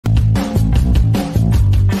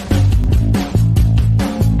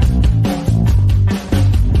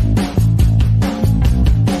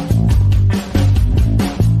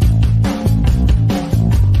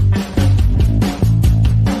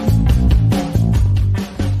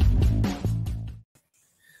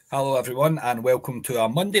Hello everyone and welcome to our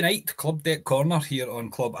Monday night Club Deck Corner here on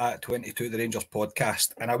Club at 22 the Rangers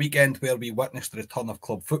podcast. In a weekend where we witnessed the return of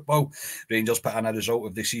club football, Rangers put in a result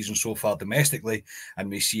of the season so far domestically, and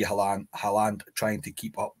we see Haaland trying to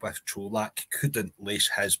keep up with Čolak, couldn't lace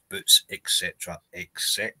his boots, etc,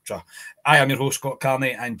 etc. I am your host Scott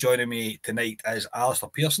Carney, and joining me tonight is Alistair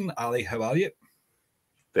Pearson. Ali, how are you?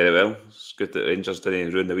 Very well. It's good that Rangers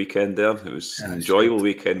didn't ruin the weekend there. It was an enjoyable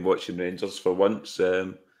weekend watching Rangers for once.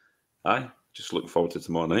 Just looking forward to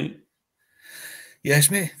tomorrow night. Yes,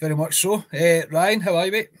 mate, very much so. Ryan, how are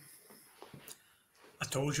you, mate? I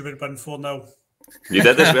told you we'd win 4-0. You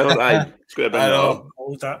did as well, Ryan. It's going to be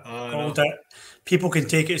Hold it. People can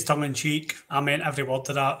take it as tongue-in-cheek. I meant every word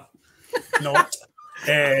of that. Not.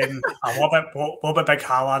 I love it big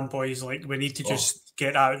Haaland boys. Like, we need to just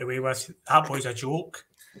get that out of the way with. That boy's a joke.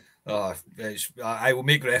 I will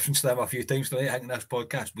make reference to them a few times tonight. I think in this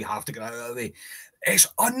podcast we have to get out of the way. It's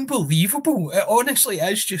unbelievable. It honestly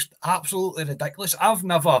is just absolutely ridiculous. I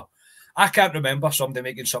can't remember somebody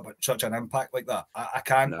making such an impact like that. I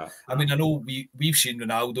can't. No. I mean, I know we've seen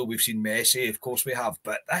Ronaldo, we've seen Messi, of course we have,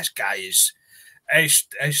 but this guy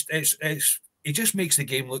he just makes the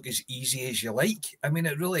game look as easy as you like. I mean,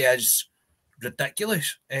 it really is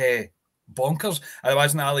ridiculous. Bonkers. I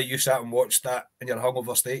wasn't, Ali, you sat and watched that in your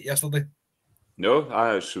hungover state yesterday? No,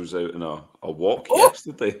 I actually was out on a walk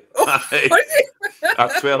yesterday. A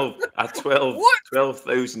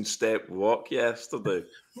 12,000 step walk yesterday.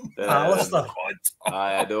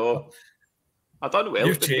 I know. I done well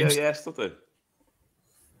yesterday.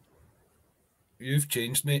 You've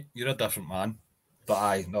changed, mate. You're a different man.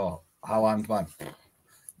 But Haaland, man.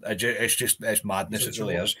 It's madness. It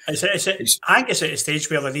really is. I think it's at a stage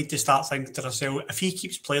where they need to start thinking to themselves, if he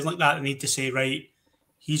keeps playing like that, they need to say, right,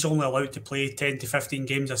 he's only allowed to play 10 to 15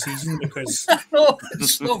 games a season because no,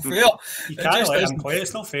 it's not fair. You can't let him play.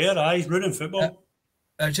 It's not fair. He's ruining football.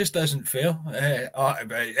 It just isn't fair.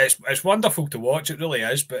 It's wonderful to watch. It really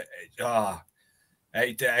is. But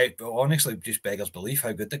it honestly just beggars belief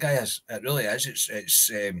how good the guy is. It really is.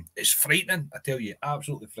 It's frightening. I tell you,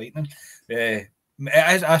 absolutely frightening.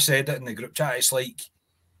 As I said it in the group chat, it's like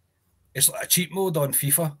a cheat mode on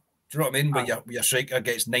FIFA. Do you know what I mean? Where your striker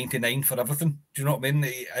gets 99 for everything. Do you know what I mean?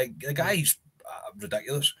 The guy's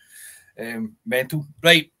ridiculous. Mental.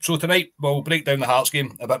 Right, so tonight we'll break down the Hearts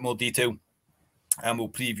game a bit more detail and we'll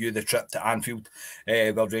preview the trip to Anfield,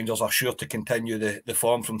 where Rangers are sure to continue the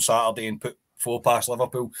form from Saturday and put 4 past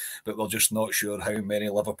Liverpool, but we're just not sure how many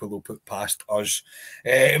Liverpool will put past us.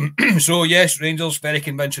 So yes, Rangers, very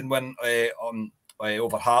convincing win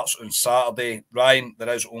over Hearts on Saturday. Ryan,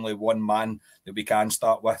 there is only one man that we can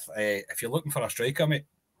start with. If you're looking for a striker, mate.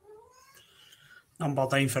 Number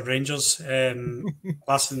 9 for Rangers.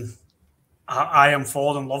 Listen, I am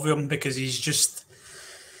falling in love with him because he's just...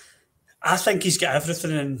 I think he's got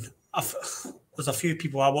everything. And there's a few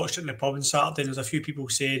people, I watched it in the pub on Saturday, and there's a few people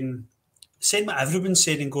saying what everyone's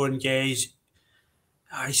saying and going, yeah, he's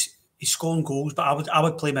scoring goals, but I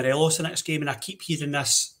would play Morelos the next game, and I keep hearing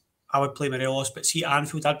this. I would play Morelos, but see at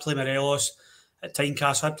Anfield, I'd play Morelos. At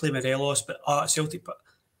Tynecastle, I'd play Morelos, but at Celtic, but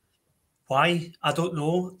why? I don't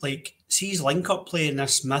know. Like, see his link-up play in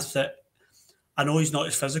this myth that I know he's not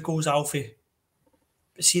as physical as Alfie,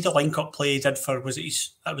 but see the link-up play he did for,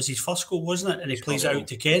 that was his first goal, wasn't it? And he plays it out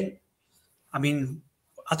to Kent. I mean,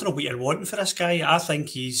 I don't know what you're wanting for this guy. I think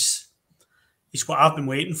he's what I've been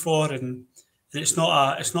waiting for, and it's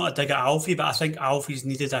not a dig at Alfie, but I think Alfie's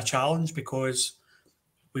needed a challenge because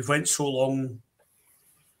we've went so long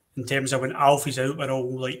in terms of when Alfie's out, we're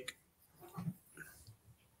all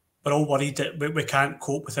worried that we can't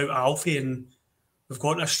cope without Alfie, and we've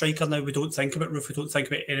got a striker now. We don't think about Roof, we don't think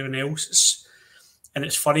about anyone else.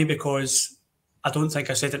 It's funny because I don't think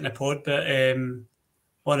I said it in the pod, but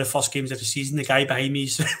one of the first games of the season, the guy behind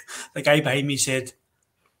me said,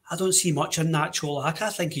 I don't see much in that Čolak. I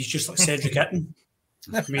think he's just like Cedric Itten.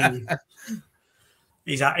 I mean,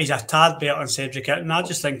 he's a tad better than Cedric Itten. I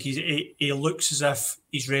just think he looks as if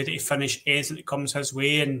he's ready to finish anything that comes his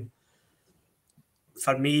way. And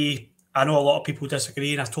for me, I know a lot of people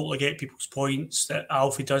disagree, and I totally get people's points that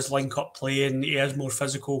Alfie does link up play and he is more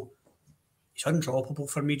physical. He's undroppable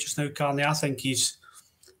for me just now, Carney. I think he's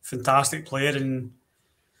a fantastic player, and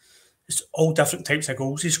it's all different types of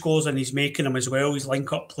goals he scores, and he's making them as well. He's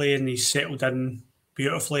link-up play, and he's settled in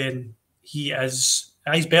beautifully, and he's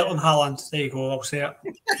better than Haaland. There you go, I'll say it.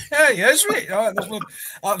 Yeah, he is, right. There's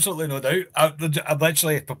absolutely no doubt. I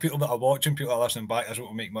literally, for people that are watching, people that are listening back, this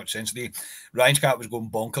won't make much sense to you. Ryan's cat was going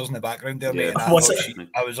bonkers in the background there, mate. I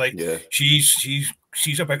was like,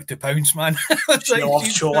 she's about to pounce, man. She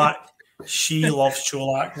loves Čolak. She loves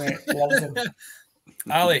Čolak, mate. Loves him.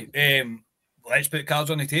 Ali, let's put cards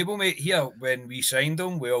on the table, mate. Here, when we signed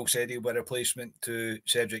him, we all said he was a replacement to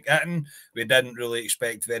Cedric Itten. We didn't really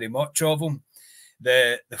expect very much of him.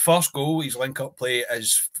 The first goal, his link-up play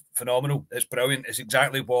is phenomenal. It's brilliant. It's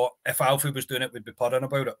exactly what, if Alfie was doing it, we'd be purring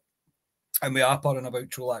about it. And we are purring about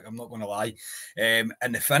Čolak, I'm not going to lie. And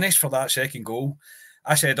the finish for that second goal,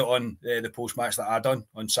 I said it on the post-match that I done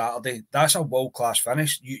on Saturday. That's a world-class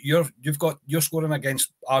finish. You're scoring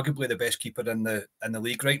against arguably the best keeper in the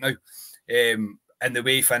league right now. And the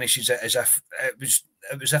way he finishes it, as if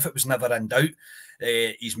it was never in doubt.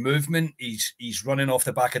 His movement, he's running off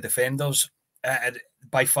the back of defenders.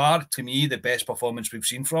 By far, to me, the best performance we've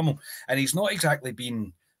seen from him. And he's not exactly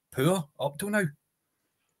been poor up till now.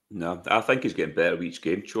 No, I think he's getting better with each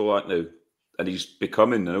game, Čolak, now. And he's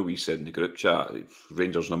becoming, I know we said in the group chat,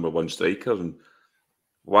 Rangers' #1 striker. And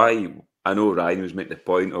why, I know Ryan was making the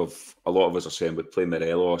point of, a lot of us are saying we'd play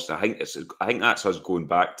Morelos. I think that's us going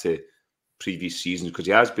back to previous seasons, because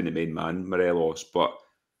he has been the main man, Morelos. But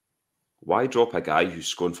why drop a guy who's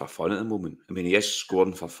scoring for fun at the moment? I mean, he is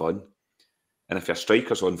scoring for fun. And if your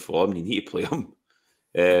striker's on form, you need to play him.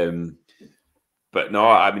 But no,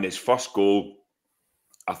 I mean, his first goal,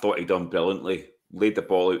 I thought he'd done brilliantly. Laid the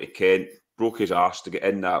ball out to Kent, broke his arse to get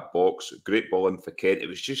in that box. Great ball in for Kent. It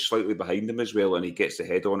was just slightly behind him as well, and he gets the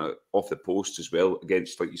head on it off the post as well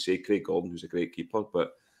against, like you say, Craig Gordon, who's a great keeper.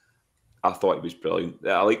 But I thought he was brilliant.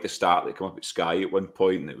 I like the start that came up at Sky at one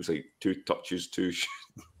point, and it was like 2 touches, two shots,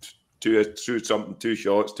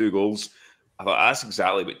 2 goals. I thought that's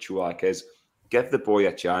exactly what Čolak is. Give the boy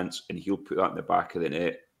a chance, and he'll put that in the back of the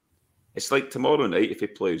net. It's like tomorrow night, if he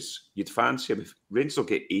plays, you'd fancy him. If Rangers will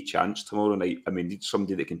get a chance tomorrow night, I mean, need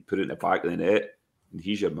somebody that can put it in the back of the net, and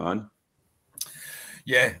he's your man.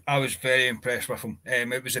 Yeah, I was very impressed with him.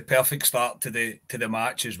 It was a perfect start to the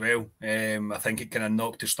match as well. I think it kind of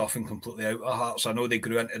knocked the stuffing completely out of Hearts. I know they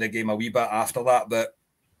grew into the game a wee bit after that, but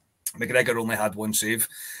McGregor only had 1 save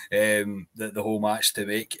the whole match to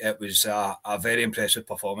make. It was a very impressive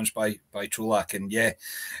performance by Čolak, and yeah,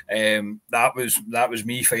 that was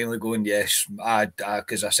me finally going yes.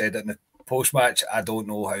 Because I said it in the post match, I don't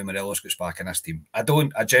know how Morelos gets back in this team. I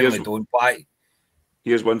generally don't. Why?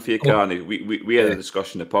 Here's one for you, Carney. We had a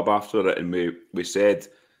discussion in the pub after it, and we said,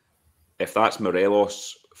 if that's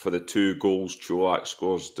Morelos for the 2 goals Čolak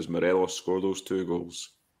scores, does Morelos score those 2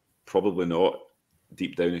 goals? Probably not.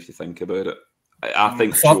 Deep down, if you think about it, I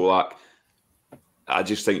think Čolak. I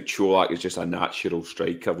just think Čolak is just a natural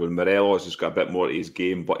striker. When Morelos has got a bit more to his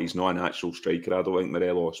game, but he's not a natural striker. I don't think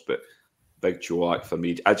Morelos, but big Čolak for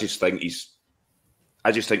me. I just think he's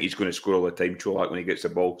going to score all the time, Čolak, when he gets the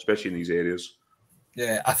ball, especially in these areas.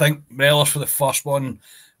 Yeah, I think Morelos for the first one,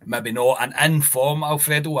 maybe not. And in form,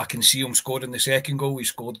 Alfredo, I can see him scoring the second goal. He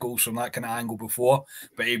scored goals from that kind of angle before,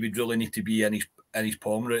 but he would really need to be in his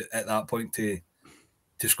palm at that point to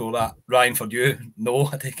score that. Ryan, for you, no,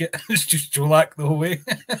 I take it. It's just Čolak the whole way.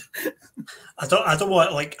 I don't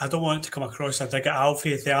want it to come across. I dig at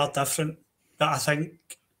Alfie. They are different, but I think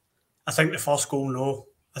the first goal, no.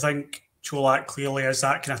 I think Čolak clearly is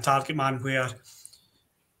that kind of target man where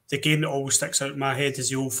the game that always sticks out in my head is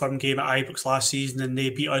the Old Firm game at Ibrox last season, and they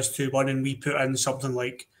beat us 2-1, and we put in something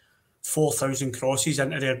like 4,000 crosses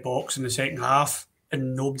into their box in the second half,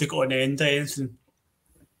 and nobody got an end to anything.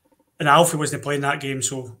 And Alfie wasn't playing that game,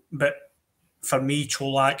 but for me,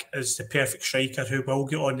 Čolak is the perfect striker who will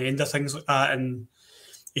get on the end of things like that, and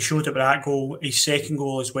he showed it with that goal. His second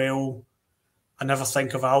goal as well, I never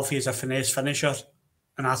think of Alfie as a finesse finisher,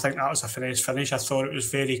 and I think that was a finesse finish. I thought it was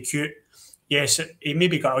very cute. Yes, he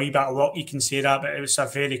maybe got a wee bit of luck, you can say that, but it was a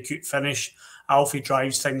very cute finish. Alfie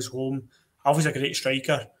drives things home. Alfie's a great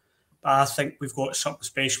striker, but I think we've got something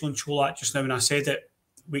special in Čolak just now, and I said it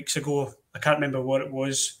weeks ago. I can't remember what it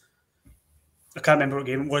was. I can't remember what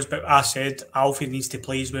game it was, but I said Alfie needs to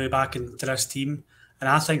play his way back into this team, and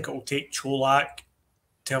I think it will take Čolak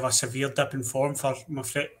to have a severe dip in form for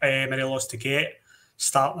Morelos to get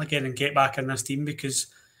starting again and get back in this team, because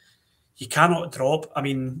you cannot drop. I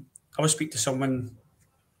mean, I was speaking to someone,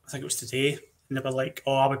 I think it was today, and they were like,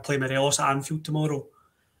 "Oh, I would play Morelos at Anfield tomorrow."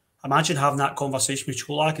 Imagine having that conversation with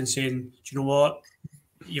Čolak and saying, "Do you know what?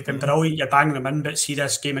 You've been brilliant, you're banging them in, but see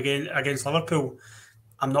this game again against Liverpool,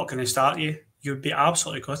 I'm not going to start you." You'd be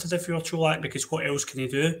absolutely gutted if you were Čolak, because what else can he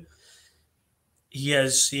do? He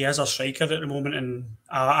is a striker at the moment, and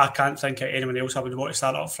I can't think of anyone else I would want to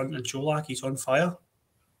start up front than Čolak. He's on fire.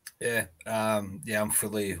 Yeah, I'm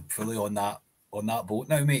fully on that boat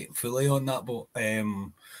now, mate. Fully on that boat.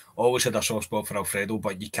 Always had a soft spot for Alfredo,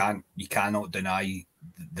 but you cannot deny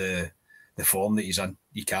the form that he's in.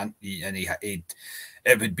 You can't,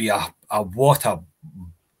 it would be a what a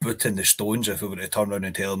booting the stones if we were to turn around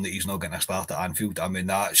and tell him that he's not going to start at Anfield. I mean,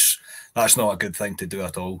 that's not a good thing to do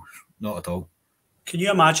at all. Not at all. Can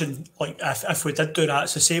you imagine, like, if we did do that?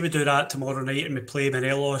 So say we do that tomorrow night and we play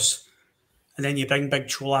Morelos, and then you bring Big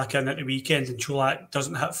Cholak in at the weekend and Cholak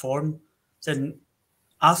doesn't hit form, then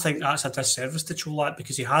I think that's a disservice to Cholak,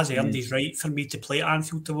 because he has earned his right for me to play at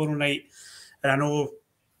Anfield tomorrow night. And I know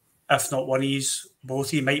if not one of these, both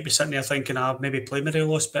of you might be sitting there thinking, maybe play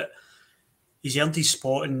Morelos, but he's earned his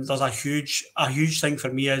spot, and there's a huge thing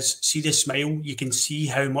for me is see the smile. You can see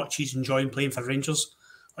how much he's enjoying playing for Rangers.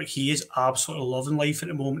 Like, he is absolutely loving life at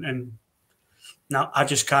the moment, and no, I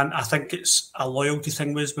just can't. I think it's a loyalty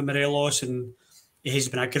thing with Morelos, and he's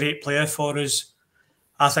been a great player for us.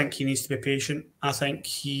 I think he needs to be patient. I think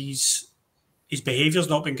his behaviour's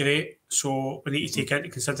not been great, so we need to take into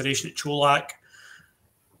consideration that Cholak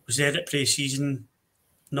was there at pre-season,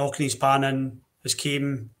 knocking his pan in, has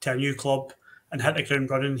came to a new club and hit the ground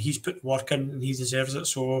running. He's put work in and he deserves it.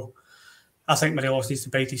 So I think Morelos needs to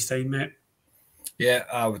bide his time, mate. Yeah,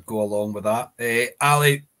 I would go along with that.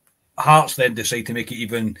 Ali, Hearts then decide to make it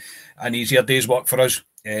even an easier day's work for us.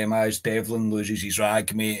 As Devlin loses his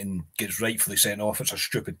rag, mate, and gets rightfully sent off. It's a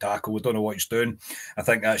stupid tackle. We don't know what he's doing. I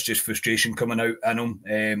think that's just frustration coming out in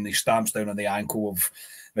him. He stamps down on the ankle of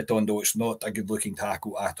Matondo. It's not a good-looking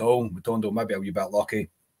tackle at all. Matondo maybe a wee bit lucky.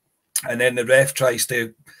 And then the ref tries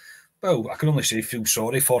to, well, I can only say feel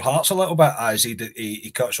sorry for Hearts a little bit as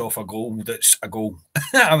he cuts off a goal that's a goal.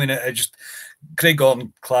 I mean, it just... Craig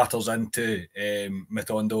Gordon clatters into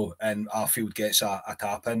Matondo and Arfield gets a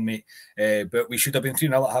tap in, mate. But we should have been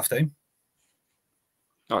 3-0 at half-time.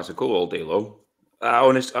 Oh, it's a goal all day long. I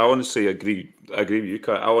honestly agree with you,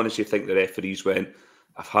 Kat. I honestly think the referees went,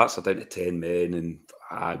 if Hearts are down to 10 men,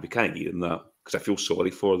 and we can't give them that, because I feel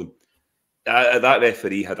sorry for them. That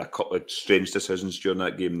referee had a couple of strange decisions during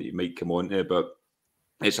that game that you might come on to, but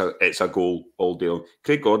it's a goal all day long.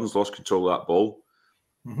 Craig Gordon's lost control of that ball.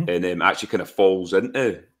 And actually kind of falls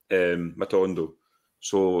into Matondo.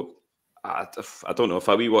 So I don't know if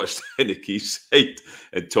we watched the key side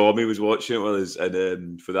and Tommy was watching it with us,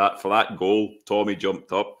 and for that goal, Tommy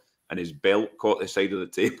jumped up and his belt caught the side of the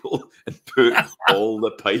table and put all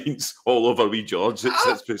the pints all over wee George that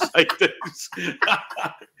sits beside us.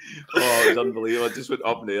 Oh, it was unbelievable. It just went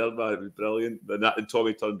up in the air, man. It was brilliant. And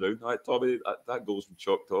Tommy turned around. Right, Tommy, that goal's been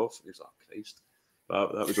chalked off. He was like, oh, Christ.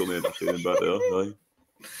 That was only entertaining bit there. Right?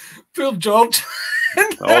 Poor George.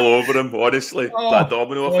 All over him, honestly. That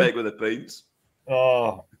domino effect with the pints.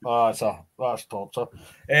 That's torture.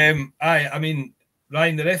 I mean,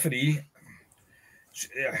 Ryan, the referee,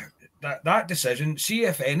 that decision, see,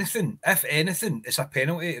 if anything, it's a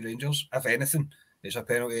penalty at Rangers. If anything, it's a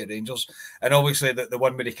penalty at Rangers. And obviously the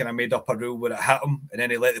one where he kind of made up a rule where it hit him and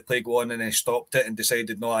then he let the play go on and then stopped it and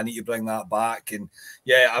decided, no, I need to bring that back. And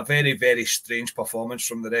yeah, a very, very strange performance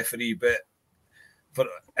from the referee, but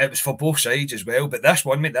it was for both sides as well. But this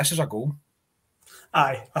one, mate, this is a goal.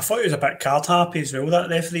 Aye, I thought he was a bit card happy as well. That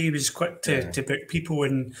referee was quick to book people,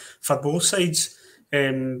 and for both sides.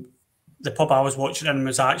 The pub I was watching in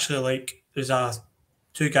was actually like, there's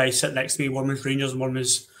two guys sitting next to me. One was Rangers and one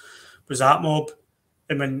was that mob.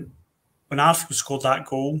 And when Arfield scored that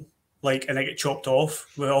goal, like, and it got chopped off,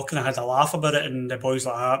 we all kind of had a laugh about it, and the boys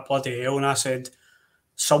like, bloody hell. And I said,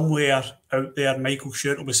 somewhere out there, Michael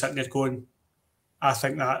Stewart will be sitting there going, I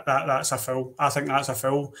think that's a foul. I think that's a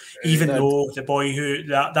foul. Even though the boy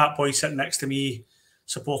that boy sitting next to me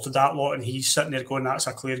supported that lot, and he's sitting there going, that's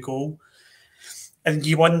a clear goal. And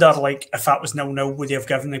you wonder, like, if that was 0-0, would they have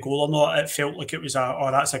given the goal or not? It felt like it was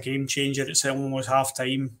that's a game changer. It's almost half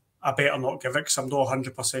time. I better not give it because I'm not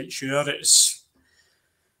 100% sure. It's,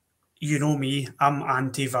 you know me, I'm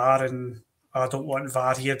anti-VAR and I don't want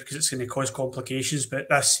VAR here because it's going to cause complications. But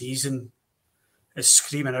this season is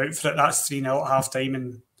screaming out for it. That's 3-0 at half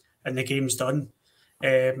time and the game's done.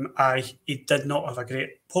 He did not have a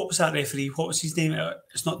great. What was that referee? What was his name?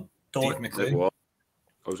 It's not Don McLean.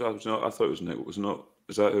 I thought it was Nick. It was not.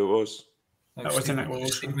 Is that who it was? That wasn't Nick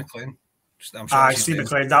Wilson. Steve McLean. Steve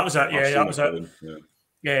McLean. That was it. Yeah, that was it.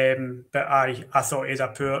 Yeah. But I thought he had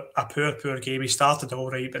a poor game. He started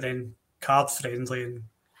all right, but then card friendly, and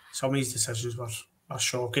some of his decisions were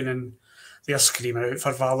shocking, and they're screaming out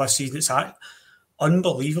for VAR this season. It's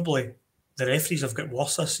unbelievably, the referees have got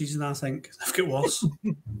worse this season. I think they've got worse.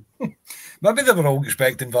 Maybe they were all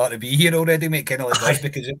expecting VAR to be here already, mate, kind of like this,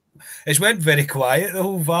 because it's went very quiet, the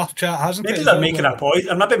whole VAR chat, hasn't it? Maybe they're making a point.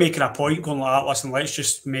 Or maybe making a point going like that, listen, let's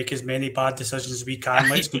just make as many bad decisions as we can.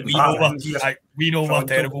 Let's get VAR. We know we're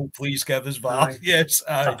terrible. Please give us VAR. Aye. Yes.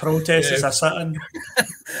 A protest is a sit-in.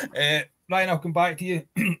 Ryan, I'll come back to you.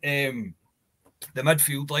 The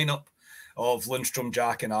midfield lineup. of Lundstrom,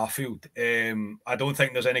 Jack and Arfield. I don't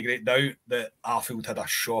think there's any great doubt that Arfield had a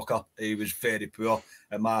shocker. He was very poor,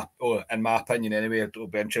 in my opinion anyway. It'll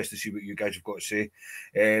be interesting to see what you guys have got to say.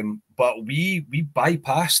 But we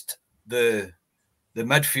bypassed the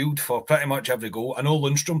midfield for pretty much every goal. I know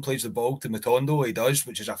Lundstrom plays the ball to Matondo, he does,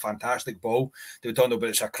 which is a fantastic ball to Matondo, but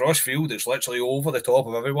it's a cross field. It's literally over the top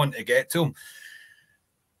of everyone to get to him.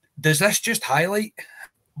 Does this just highlight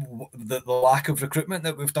the lack of recruitment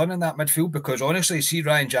that we've done in that midfield? Because honestly, see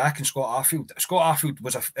Ryan Jack and Scott Arfield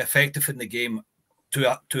was effective in the game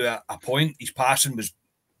to a point. His passing was,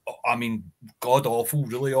 I mean, god awful,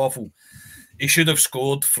 really awful. He should have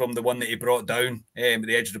scored from the one that he brought down at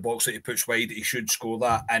the edge of the box that he puts wide. He should score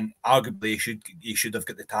that, and arguably he should have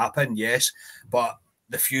got the tap in, yes. But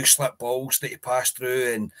the few slip balls that he passed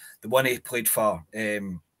through, and the one he played for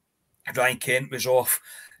Ryan Kent was off.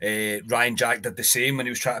 Ryan Jack did the same when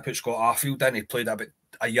he was trying to put Scott Arfield in. He played about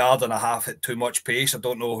a yard and a half at too much pace. I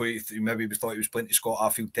don't know who maybe thought he was playing to Scott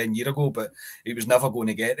Arfield 10 years ago, but he was never going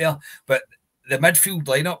to get there. But the midfield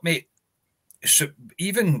lineup, mate, so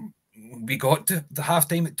even we got to the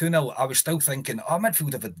half-time at 2-0, I was still thinking, our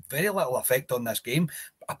midfield have had very little effect on this game,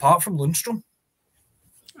 apart from Lundstrom.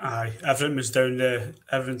 Aye, everything was down the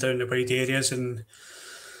wide areas, and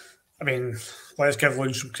I mean, let's give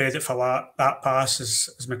Lundstrom credit for that pass,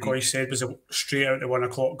 as McCoy said, was straight out the 1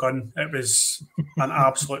 o'clock gun. It was an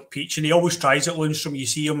absolute peach, and he always tries it, Lundstrom. You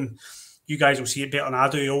see him, you guys will see it better than I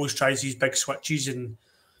do. He always tries these big switches, and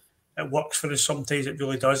it works for us sometimes. It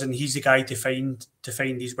really does, and he's the guy to find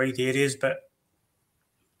these wide areas. But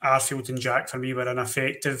Arfield and Jack for me were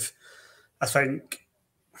ineffective. I think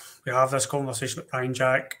we have this conversation with Ryan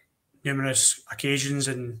Jack numerous occasions,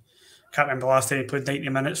 and I can't remember the last time he played 90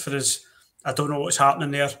 minutes for us. I don't know what's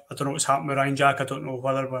happening there. I don't know what's happening with Ryan Jack. I don't know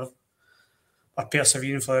whether we're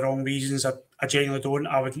persevering for the wrong reasons. I genuinely don't.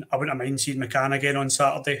 I wouldn't mind seeing McCann again on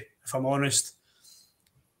Saturday, if I'm honest.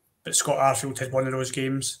 But Scott Arfield had one of those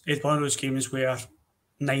games. He had one of those games where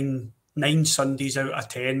nine Sundays out of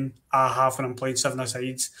 10, I have when I'm playing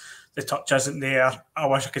 7-a-sides. The touch isn't there. I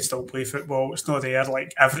wish I could still play football. It's not there.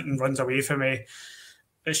 Like, everything runs away from me.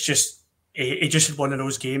 It's just, he just had one of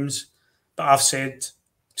those games. But I've said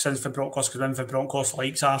since the Broncos came in, the Broncos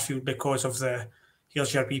likes Arfield because of the,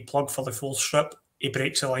 here's your wee plug for the fourth strip. He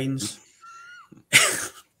breaks the lines.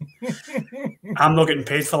 I'm not getting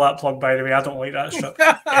paid for that plug, by the way. I don't like that strip.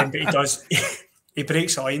 But he does. He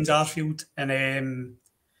breaks the lines, Arfield. And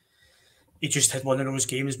he just had one of those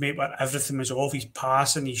games, mate, where everything was off. He's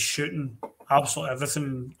passing, he's shooting, absolutely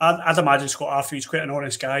everything. I'd imagine Scott Arfield's quite an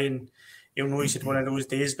honest guy, and he'll know he's had one of those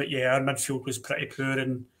days. But yeah, our midfield was pretty poor,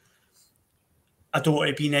 and I don't want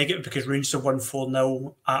to be negative because Rangers have won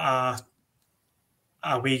 4-0 at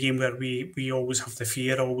a away game where we always have the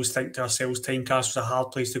fear, always think to ourselves, Tynecastle was a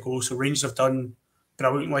hard place to go. So Rangers have done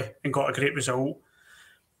brilliantly and got a great result.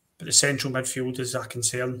 But the central midfield is a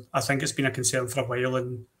concern. I think it's been a concern for a while,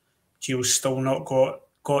 and Gio's still not got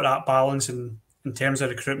that balance. And in terms of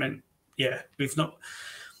recruitment, yeah, we've been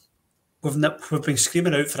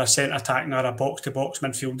screaming out for a centre attacking or a box-to-box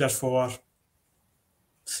midfielder for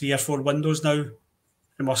 3 or 4 windows now,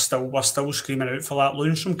 and we're still screaming out for that.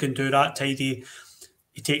 Lundstrom can do that tidy.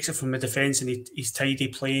 He takes it from the defence and he's tidy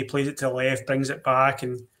play, plays it to the left, brings it back,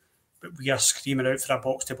 but we are screaming out for a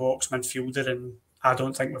box-to-box midfielder, and I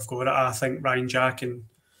don't think we've got it. I think Ryan Jack and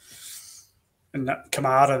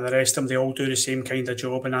Kamara and the rest of them, they all do the same kind of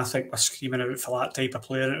job, and I think we're screaming out for that type of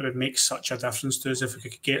player, and it would make such a difference to us if we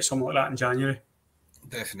could get something like that in January.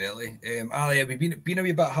 Definitely. Ali, we've been a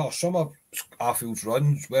wee bit harsh. Some of Arfield's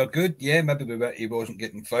runs were good. Yeah, maybe he wasn't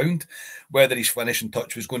getting found. Whether his finishing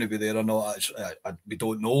touch was going to be there or not, we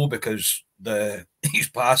don't know, because his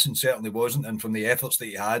passing certainly wasn't, and from the efforts that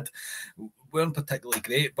he had, weren't particularly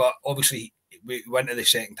great. But obviously, we went to the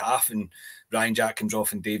second half, and Ryan Jack comes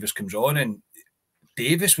off and Davis comes on, and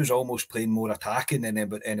Davis was almost playing more attacking than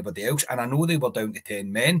anybody else. And I know they were down to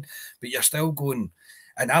 10 men, but you're still going,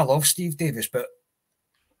 and I love Steve Davis, but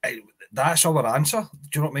that's our answer.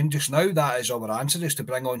 Do you know what I mean? Just now, that is our answer, is to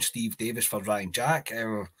bring on Steve Davis for Ryan Jack.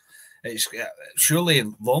 It's surely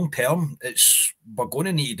long term, we're going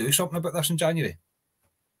to need to do something about this in January.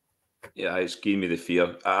 Yeah, it's giving me the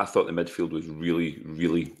fear. I thought the midfield was really,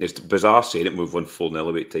 really... It's bizarre saying it, we've won 4-0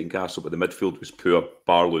 away at Tynecastle, but the midfield was poor,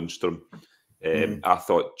 bar Lundstrom. I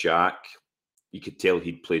thought Jack, you could tell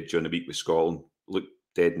he'd played during the week with Scotland, looked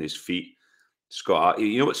dead in his feet. Scott,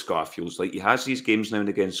 you know what Scott feels like? He has these games now and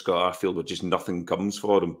again, Scott Arfield, where just nothing comes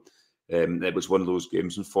for him. It was one of those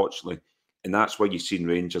games, unfortunately. And that's why you've seen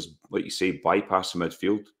Rangers, like you say, bypass the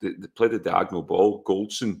midfield. They play the diagonal ball.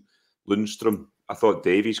 Goldson, Lundstrom. I thought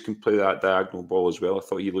Davies can play that diagonal ball as well. I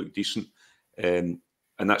thought he looked decent. And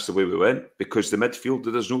that's the way we went, because the midfield,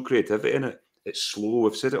 there's no creativity in it. It's slow.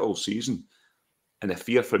 We've said it all season. And the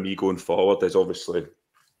fear for me going forward is obviously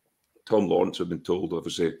Tom Lawrence, we've been told,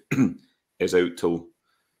 obviously, is out till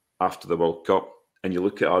after the World Cup. And you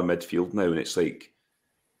look at our midfield now and it's like,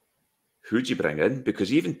 who do you bring in?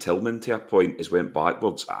 Because even Tillman, to a point, has went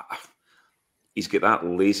backwards. He's got that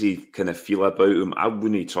lazy kind of feel about him. I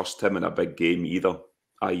wouldn't trust him in a big game either,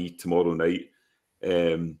 i.e. tomorrow night.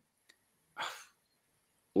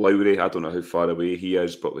 Lowry, I don't know how far away he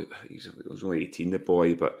is, but he's only 18, the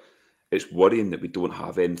boy. But it's worrying that we don't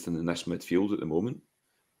have anything in this midfield at the moment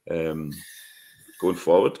going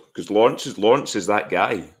forward. Because Lawrence is that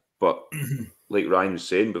guy. But like Ryan was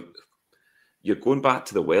saying, but you're going back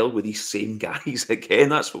to the well with these same guys again.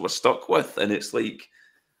 That's what we're stuck with. And it's like,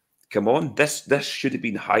 come on, this should have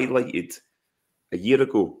been highlighted a year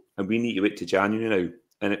ago. And we need to wait to January now.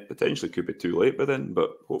 And it potentially could be too late by then,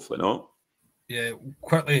 but hopefully not. Yeah,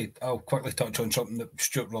 I'll quickly touch on something that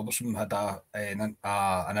Stuart Robertson had an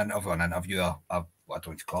interview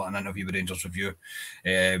with Rangers Review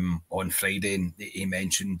on Friday, and he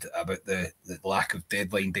mentioned about the lack of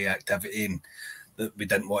deadline day activity and that we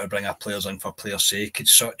didn't want to bring our players in for players' sake and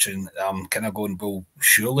such. And I'm kind of going, well,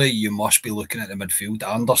 surely you must be looking at the midfield.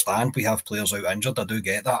 I understand we have players out injured, I do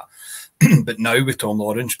get that. But now with Tom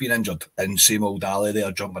Lawrence being injured and same old Ali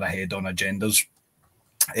there jumping ahead on agendas,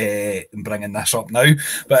 and bringing this up now,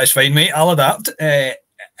 but it's fine, mate. I'll adapt.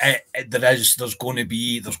 There's going to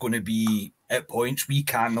be at points we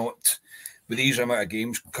cannot, with these amount of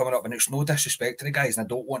games coming up, and it's no disrespect to the guys, and I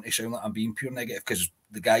don't want to sound like I'm being pure negative because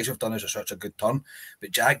the guys have done us such a good turn.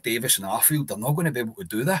 But Jack Davis and Arfield, they're not going to be able to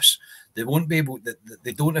do this. They won't be able.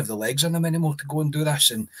 They don't have the legs in them anymore to go and do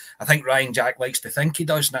this. And I think Ryan Jack likes to think he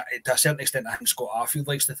does. And to a certain extent, I think Scott Arfield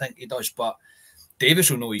likes to think he does, but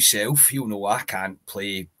Davis will know himself. He'll know I can't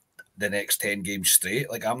play the next 10 games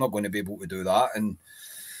straight. Like, I'm not going to be able to do that. And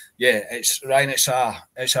yeah, it's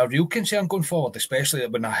a real concern going forward, especially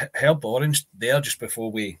when I heard Lawrence there just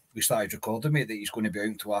before we started recording, mate, that he's going to be out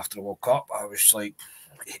until after the World Cup. I was like,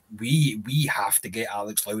 we have to get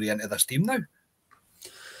Alex Lowry into this team now.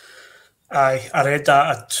 I read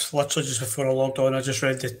that literally just before I logged on. I just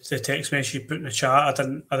read the text message you put in the chat. I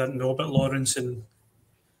didn't know about Lawrence, and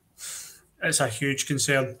it's a huge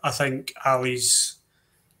concern. I think Ali's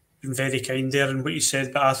been very kind there in what he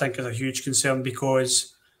said, but I think it's a huge concern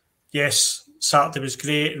because, yes, Saturday was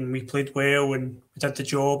great and we played well and we did the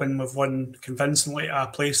job and we've won convincingly at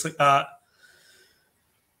a place like that.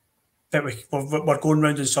 But we're going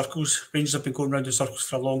round in circles. Rangers have been going round in circles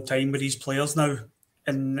for a long time with these players now.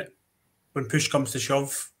 And when push comes to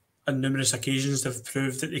shove, on numerous occasions, they've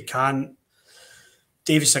proved that they can't.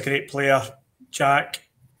 Davis is a great player. Jack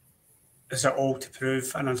is it all to prove,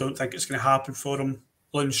 and I don't think it's going to happen for him.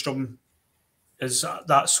 Lundstrom is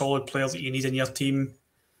that solid player that you need in your team.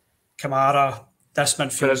 Kamara, this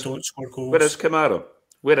midfield don't score goals. Where is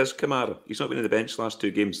Kamara? He's not been on the bench the last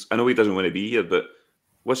 2 games. I know he doesn't want to be here, but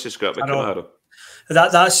what's the scrap with Kamara?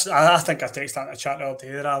 I think I texted that in a chat the other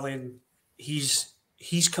day there, Ali, and he's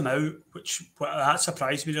come out, that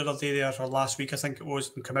surprised me the other day there, or last week I think it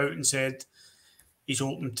was, and come out and said he's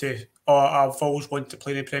open to, I've always wanted to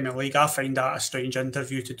play in the Premier League. I find that a strange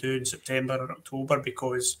interview to do in September or October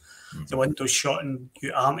because the window's shut and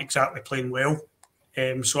you aren't exactly playing well.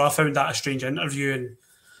 So I found that a strange interview, and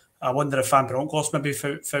I wonder if Van Bronckhorst maybe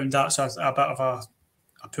found that's a bit of a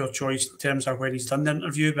poor choice in terms of when he's done the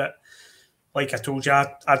interview. But like I told you,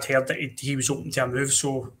 I'd heard that he was open to a move,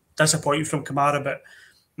 so disappointing from Kamara. But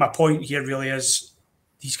my point here really is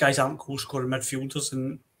these guys aren't goal-scoring midfielders,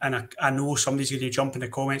 and I know somebody's going to jump in the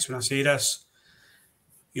comments when I say this.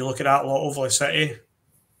 You look at that a lot over the City,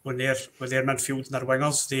 with their midfield and their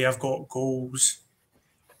wingers, they have got goals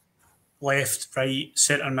left, right,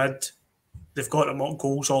 centre mid. They've got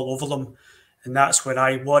goals all over them. And that's where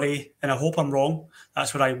I worry, and I hope I'm wrong,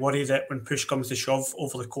 that's where I worry that when push comes to shove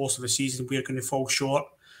over the course of the season, we're going to fall short,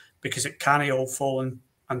 because it can't all fall on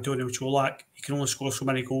Antonio Cholak. He can only score so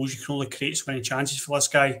many goals, you can only create so many chances for this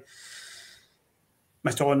guy.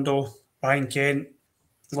 Matondo, Ryan Kent,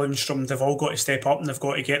 Lundstrom, they've all got to step up and they've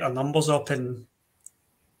got to get their numbers up. And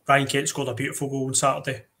Ryan Kent scored a beautiful goal on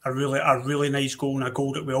Saturday. A really nice goal, and a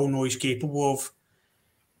goal that we all know he's capable of.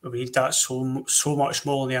 But we need that so much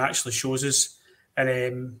more than he actually shows us.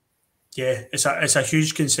 And it's a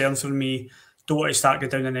huge concern for me. Don't want to start going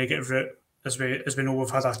down the negative route, as we know we've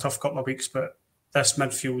had a tough couple of weeks, but this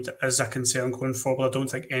midfield is a concern going forward. I don't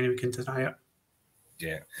think anyone can deny it.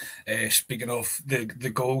 Yeah. Speaking of the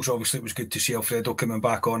goals, obviously it was good to see Alfredo coming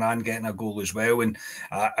back on and getting a goal as well. And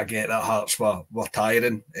I get that Hearts were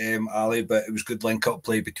tiring, Ali, but it was good link-up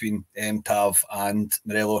play between Tav and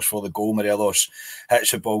Morelos for the goal. Morelos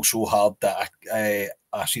hits the ball so hard that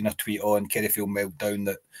I seen a tweet on Kerryfield Meltdown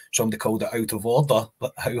that somebody called it out of order,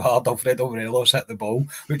 but how hard Alfredo Morelos hit the ball,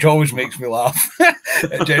 which always makes me laugh.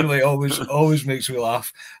 It generally always makes me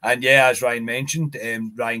laugh. And yeah, as Ryan mentioned,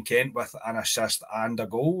 Ryan Kent with an assist and a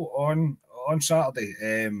goal on Saturday.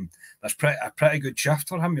 That's a pretty good shift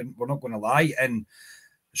for him. We're not going to lie. And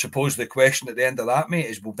I suppose the question at the end of that, mate,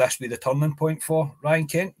 is will this be the turning point for Ryan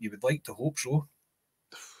Kent? You would like to hope so.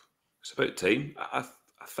 It's about time. I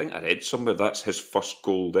think I read somewhere that's his first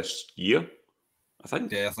goal this year. I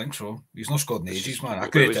think. Yeah, I think so. He's not scored in ages, man. I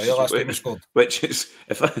couldn't tell you last time he scored. Which is,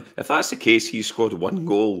 if that's the case, he scored one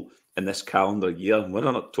goal in this calendar year. We're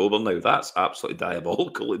in October now. That's absolutely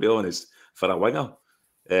diabolical, to be honest, for a winger.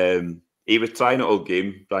 He was trying it all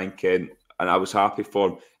game, Brian Kent, and I was happy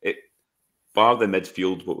for him. Bar the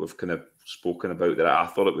midfield, what we've kind of spoken about there, I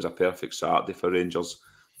thought it was a perfect Saturday for Rangers.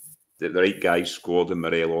 The right guys scored in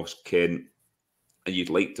Morelos, Kent, and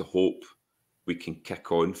you'd like to hope we can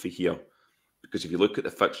kick on for here. Because if you look at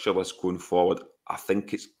the fixture list going forward, I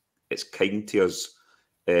think it's kind to us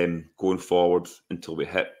going forward until we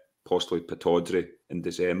hit possibly Pataudry in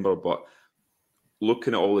December. But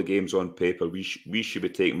looking at all the games on paper, we should be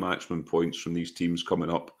taking maximum points from these teams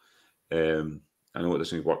coming up. I know it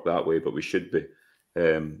doesn't work that way, but we should be.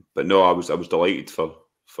 But no, I was delighted for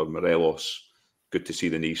Morelos. Good to see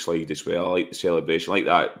the knee slide as well. I like the celebration, I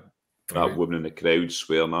like that woman in the crowd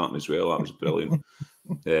swearing at him as well. That was brilliant.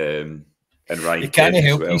 And Ryan, he can't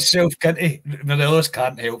help himself, can't he? Morelos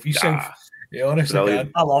can't help himself. He honestly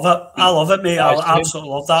can. I love it, mate. I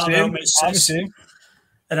absolutely love that. Same. Same.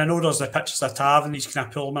 And I know there's the pictures of Tav and he's kind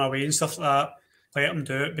of pulling him away and stuff like that. Let him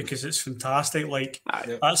do it because it's fantastic. Like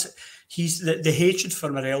he's the hatred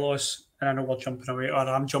for Morelos, and I know we're jumping away, or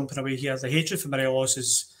I'm jumping away here. The hatred for Morelos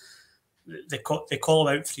is they call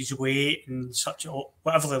him out for his weight and such,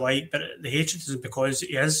 whatever they like, but the hatred is because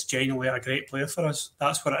he is genuinely a great player for us.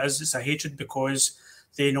 That's what it is. It's a hatred because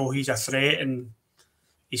they know he's a threat and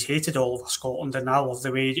he's hated all over Scotland, and I love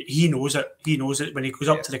the way he knows it. He knows it when he goes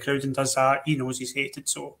up to the crowd and does that. He knows he's hated.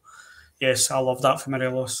 So yes, I love that for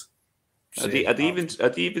Morelos. I'd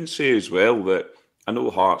even say as well that I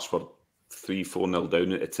know Hearts were 3-4-0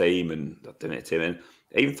 down at the time, and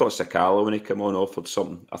I even thought Sakala, when he came on, offered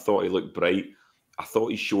something. I thought he looked bright. I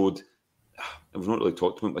thought he showed. We've not really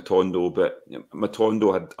talked about Matondo, but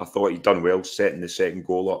Matondo I thought he'd done well setting the second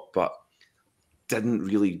goal up, but didn't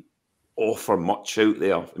really offer much out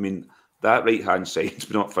there. I mean, that right-hand side's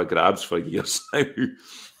been up for grabs for years now.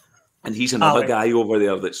 And he's another guy over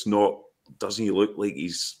there that's not, doesn't he look like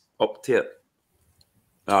he's up to it?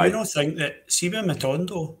 Do you not think that, see with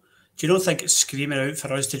Matondo, do you not think it's screaming out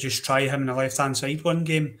for us to just try him on the left-hand side one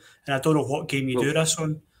game? And I don't know what game you do this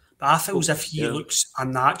on, but I feel as if he looks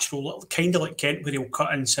unnatural, kind of like Kent, where he'll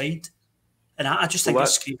cut inside. And I just think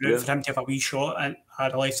it's screaming out for him to have a wee shot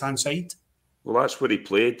at the left-hand side. Well, that's where he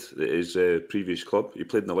played at his previous club. He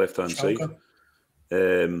played on the left-hand side.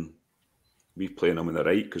 We playing him on the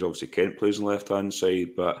right because obviously Kent plays on the left-hand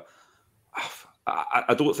side. But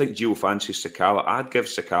I don't think Gio fancies Sakala. I'd give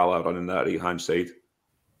Sakala a run on that right-hand side.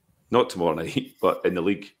 Not tomorrow night, but in the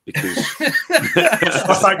league, because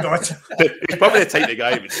thank God. He's probably the type of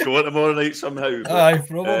guy who would score tomorrow night somehow. Aye,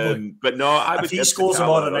 probably. But no, if he scores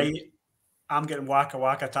tomorrow night, I'm getting Waka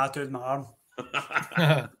Waka tattooed in my arm.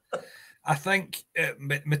 I think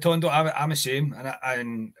Matondo, I'm the same,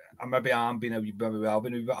 and maybe I'm being a wee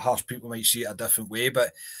bit harsh. People might see it a different way,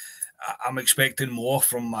 but I'm expecting more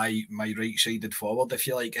from my right-sided forward, if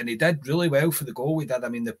you like. And he did really well for the goal. He did. I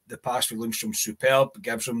mean, the pass for Lundstrom's superb.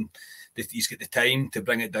 Gives him, he's got the time to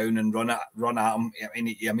bring it down and run at him. I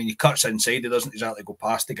mean, he cuts inside. He doesn't exactly go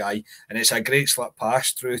past the guy, and it's a great slip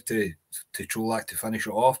pass through to Cholak to finish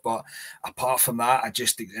it off. But apart from that,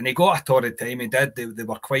 and he got a torrid time. He did. They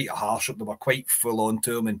were quite harsh. They were quite full on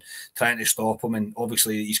to him and trying to stop him. And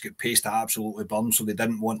obviously, he's got pace to absolutely burn, so they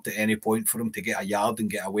didn't want at any point for him to get a yard and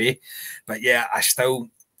get away. But yeah,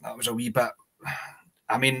 that was a wee bit.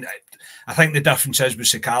 I mean, I think the difference is with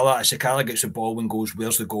Sakala. If Sakala gets the ball and goes,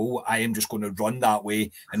 "Where's the goal?" I am just going to run that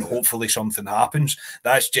way, and hopefully something happens.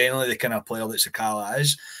 That's generally the kind of player that Sakala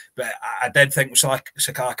is. But I did think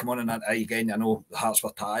Sakala come on and again. I know the Hearts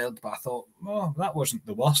were tired, but I thought, oh, that wasn't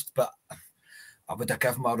the worst. But I would have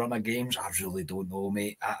given him a run of games. I really don't know,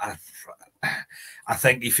 mate. I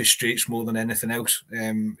think he frustrates more than anything else.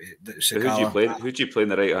 Who do you play on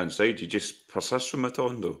the right hand side? You just persist from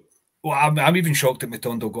Matondo. Well, I'm even shocked that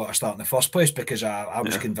Matondo got a start in the first place, because I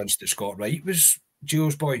was convinced that Scott Wright was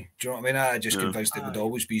Gio's boy. Do you know what I mean? I just convinced it would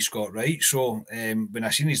always be Scott Wright. So when I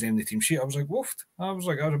seen his name in the team sheet, I was like, woofed. I was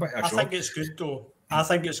a bit of a shock. I think it's good though.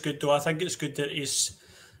 I think it's good that he's,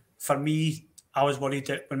 for me, I was worried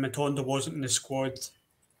that when Matondo wasn't in the squad,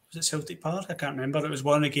 was it Celtic Park? I can't remember. It was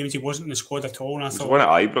one of the games he wasn't in the squad at all. And I thought, one at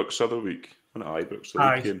Ibrox the other week. And I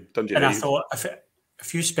thought,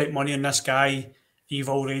 if you spent money on this guy, you've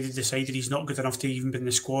already decided he's not good enough to even be in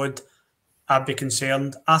the squad, I'd be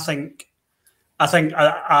concerned. I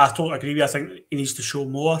totally agree with you. I think he needs to show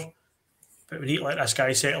more. But we need to let this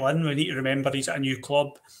guy settle in. We need to remember he's at a new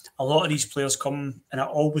club. A lot of these players come, and I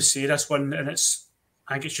always say this one, and I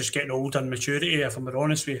think it's just getting older and maturity, if I'm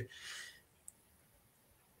honest with you.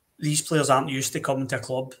 These players aren't used to coming to a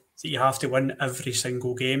club that you have to win every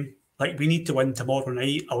single game. Like, we need to win tomorrow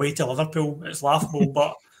night away to Liverpool. It's laughable,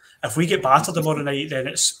 but if we get battered tomorrow night, then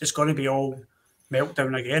it's going to be all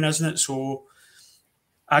meltdown again, isn't it? So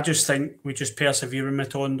I just think we just persevere with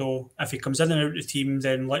Matondo. If he comes in and out of the team,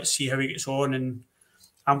 then let's see how he gets on. And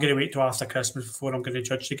I'm going to wait till after Christmas before I'm going to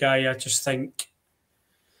judge the guy. I just think,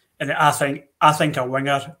 and I think a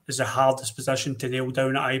winger is the hardest position to nail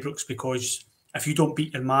down at Ibrox, because if you don't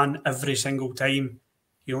beat your man every single time,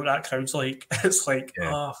 you know what that crowd's like. It's like,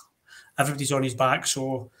 everybody's on his back.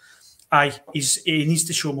 So, he needs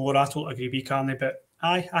to show more. I totally agree with you, Carney. But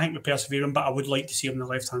I think we're persevering, but I would like to see him on the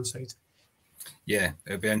left-hand side. Yeah,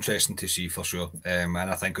 it'll be interesting to see for sure. And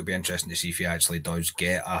I think it'll be interesting to see if he actually does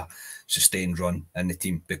get a sustained run in the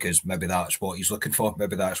team, because maybe that's what he's looking for.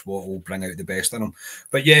 Maybe that's what will bring out the best in him.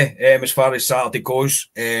 But yeah, as far as Saturday goes,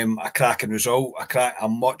 a cracking result, a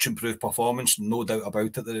much improved performance. No doubt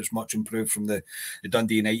about it that it's much improved from the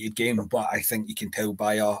Dundee United game. But I think you can tell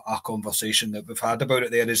by our conversation that we've had about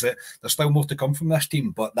it there is that there's still more to come from this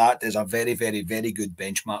team. But that is a very, very, very good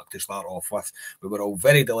benchmark to start off with. We were all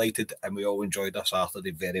very delighted, and we all enjoyed our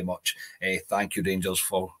Saturday very much. Thank you, Rangers,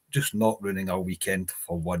 for just not ruining our weekend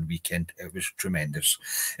for one weekend. It was tremendous.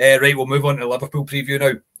 Right, we'll move on to Liverpool preview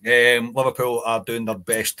now. Liverpool are doing their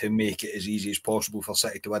best to make it as easy as possible for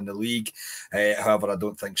City to win the league. However, I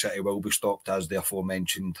don't think City will be stopped, as the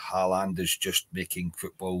aforementioned Haaland is just making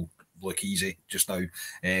football look easy just now.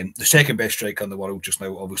 The second best striker in the world just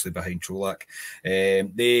now, obviously behind Cholak.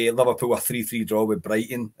 The Liverpool a 3-3 draw with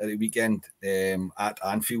Brighton at the weekend at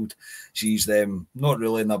Anfield sees them not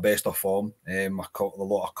really in their best of form. A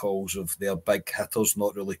lot of calls of their big hitters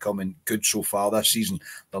not really coming good so far this season.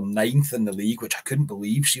 They're 9th in the league, which I couldn't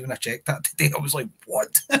believe. See, when I checked that today, I was like,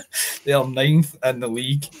 what? They are 9th in the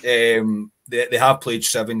league. They have played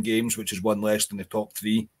 7 games, which is one less than the top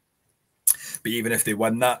 3. But even if they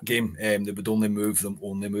win that game, they would only move them.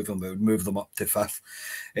 It would move them up to 5th.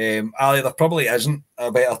 Ali, there probably isn't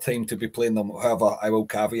a better time to be playing them. However, I will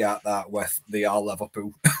caveat that with they are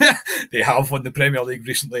Liverpool. They have won the Premier League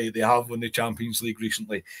recently. They have won the Champions League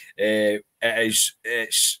recently. But it's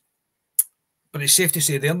safe to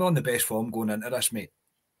say they're not in the best form going into this, mate.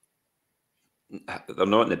 They're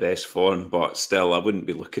not in the best form, but still, I wouldn't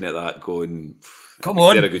be looking at that going. Come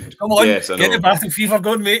on, yes, get the battle fever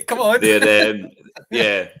going, mate. Come on. I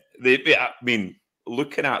mean,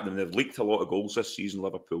 looking at them, they've leaked a lot of goals this season,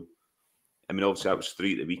 Liverpool. I mean, obviously that was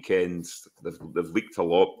 3 at the weekend. They've leaked a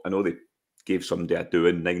lot. I know they gave somebody a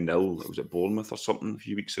doing 9-0. It was at Bournemouth or something a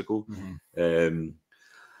few weeks ago. Mm-hmm.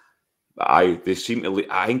 They seem to.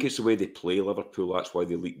 I think it's the way they play, Liverpool. That's why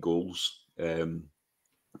they leak goals.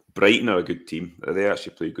 Brighton are a good team. They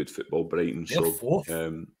actually play good football, Brighton. They're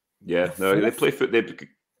 4th. They play football.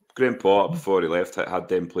 Graham Potter, before he left, had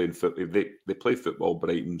them playing football. They play football,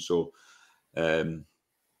 Brighton. So, it's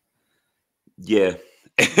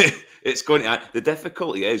going to. The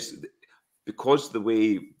difficulty is because the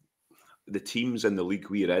way the teams in the league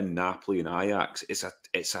we're in, Napoli and Ajax, it's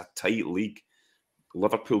a tight league.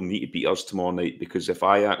 Liverpool need to beat us tomorrow night, because if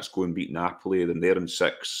Ajax go and beat Napoli, then they're in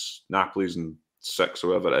 6. Napoli's in 6 or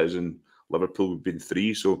whatever it is, and Liverpool would be in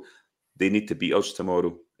 3. So they need to beat us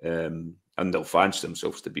tomorrow, and they'll fancy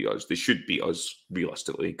themselves to beat us. They should beat us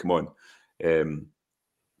realistically. Come on,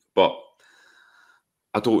 but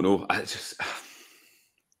I don't know.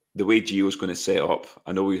 The way Gio's going to set up,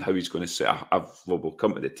 I know how he's going to set up. We'll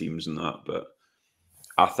come to the teams and that, but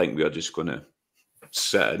I think we are just going to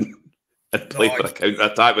sit in and play for a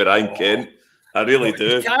counter-attack with Ryan Kent. I really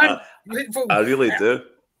do. I really do.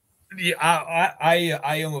 Yeah, I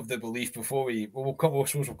am of the belief before we'll come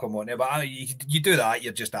on there, but you do that,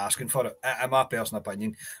 you're just asking for it. In my personal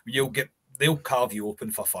opinion, they'll carve you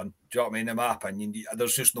open for fun. Do you know what I mean? In my opinion,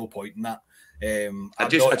 there's just no point in that.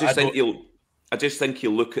 I just think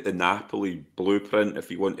you look at the Napoli blueprint, if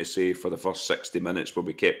you want to say, for the first 60 minutes where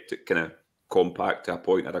we kept it kind of compact to a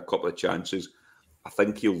point, had a couple of chances. I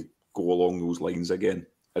think he'll go along those lines again.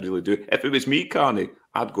 I really do. If it was me, Carney,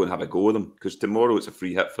 I'd go and have a go with him, because tomorrow it's a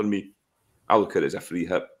free hit for me. I look at it as a free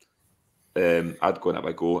hit. I'd go and have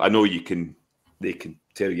a go. I know they can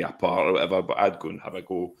tear you apart or whatever, but I'd go and have a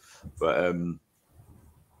go. But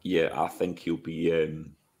yeah, I think he'll be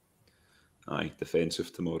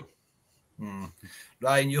defensive tomorrow.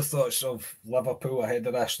 Ryan, your thoughts of Liverpool ahead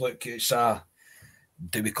of this? Look, it's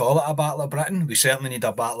do we call it a Battle of Britain? We certainly need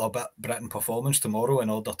a Battle of Britain performance tomorrow in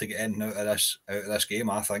order to get in and out of this game,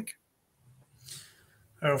 I think.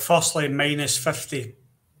 Well, firstly, minus 50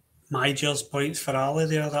 Majors points for Ali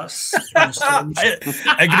there. That's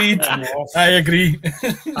agreed. I agree.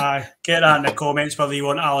 Get that in the comments whether you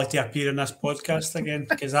want Ali to appear in this podcast again,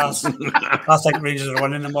 because I think Rangers are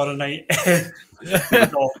winning tomorrow night.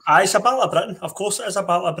 No, it's a Battle of Britain. Of course it is a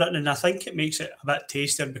Battle of Britain, and I think it makes it a bit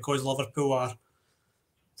tastier because Liverpool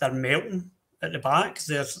they're melting at the back.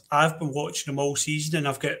 I've been watching them all season, and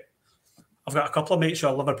I've got a couple of mates who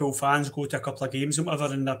are Liverpool fans, go to a couple of games and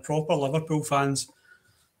whatever, and they're proper Liverpool fans.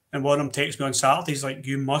 And one of them texts me on Saturday, he's like,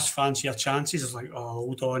 "You must fancy your chances." I was like, "Oh,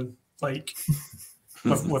 hold on. Like,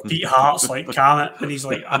 we've beat Hearts, like, calm it." And he's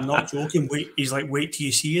like, "I'm not joking. Wait." He's like, "Wait till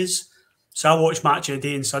you see us." So I watched Match of the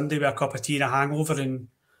Day on Sunday with a cup of tea and a hangover, and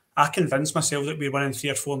I convinced myself that we were winning 3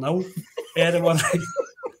 or 4-0.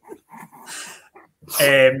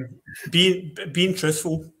 Being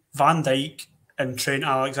truthful, Van Dijk and Trent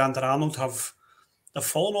Alexander-Arnold they've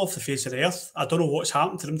fallen off the face of the earth. I don't know what's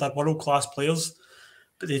happened to them. They're world-class players,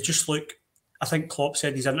 but they just look, I think Klopp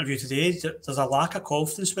said in his interview today, that there's a lack of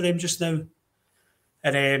confidence with them just now.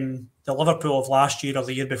 And the Liverpool of last year or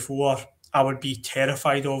the year before, I would be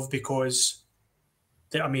terrified of, because,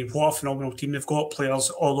 what a phenomenal team. They've got players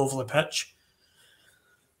all over the pitch.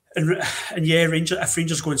 And yeah, if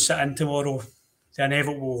Rangers go and sit in tomorrow, the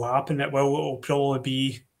inevitable will happen. It'll probably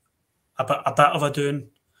be a bit of a doing.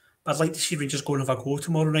 But I'd like to see Rangers go and have a go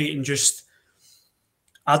tomorrow night, and just,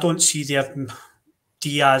 I don't see their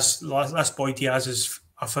Diaz. This boy Diaz is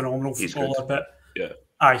a phenomenal footballer, but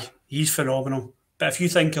he's phenomenal. But if you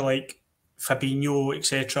think of like Fabinho,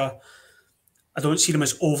 etc., I don't see them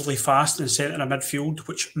as overly fast in the centre of midfield,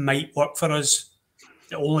 which might work for us.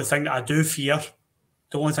 The only thing that I do fear, I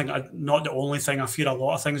fear a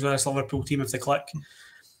lot of things with this Liverpool team if they click.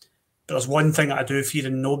 But there's one thing that I do fear,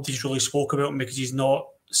 and nobody's really spoke about him because he's not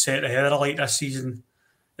set the header like this season,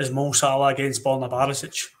 is Mo Salah against Borna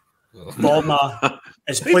Barisic. Borna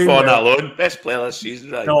is playing well. Alone, best player this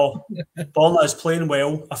season, right? No, Borna is playing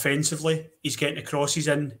well offensively. He's getting the crosses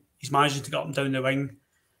in. He's managing to get up and down the wing.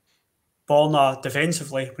 Borna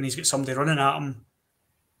defensively, when he's got somebody running at him,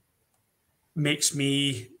 makes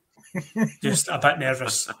me just a bit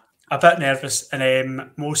nervous.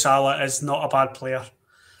 And Mo Salah is not a bad player.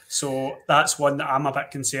 So that's one that I'm a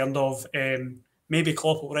bit concerned of. Maybe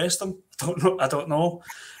Klopp will rest him. I don't know.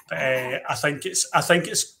 But I think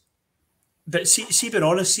it's. But see, being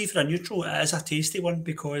honest, see, for a neutral, it is a tasty one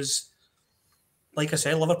because, like I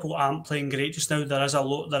said, Liverpool aren't playing great just now. There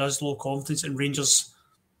is low confidence, and Rangers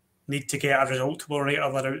need to get a result tomorrow night,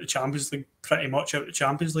 or they're out of the Champions League, pretty much out of the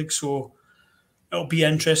Champions League. So it'll be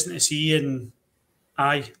interesting to see. And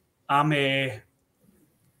I'm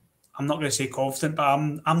not going to say confident, but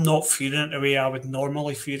I'm not fearing it the way I would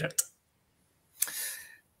normally fear it.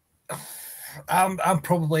 I'm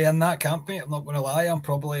probably in that camp, mate. I'm not going to lie. I'm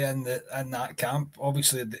probably in that camp.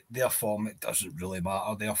 Obviously, their form, it doesn't really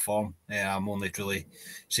matter. Their form. I'm only really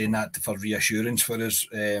saying that for reassurance for us.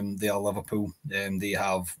 They are Liverpool. They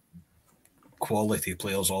have quality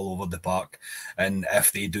players all over the park, and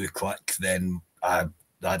if they do click, then I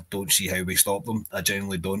don't see how we stop them. I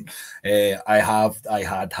genuinely don't. I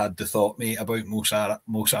had the thought, mate, about Mo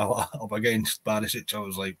Salah up against Barisic. I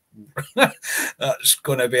was like, that's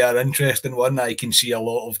going to be an interesting one. I can see a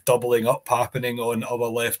lot of doubling up happening on our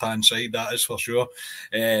left-hand side, that is for sure.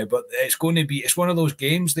 But it's one of those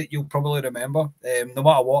games that you'll probably remember. No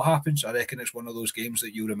matter what happens, I reckon it's one of those games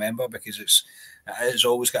that you'll remember because it's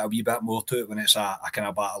always got a wee bit more to it when it's a kind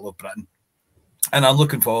of Battle of Britain. And I'm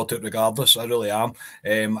looking forward to it regardless. I really am.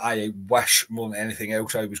 I wish more than anything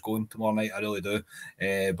else I was going tomorrow night. I really do.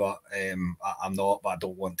 But I'm not. But I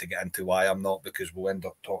don't want to get into why I'm not, because we'll end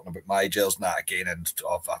up talking about Majors and that again. And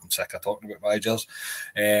I'm sick of talking about Majors.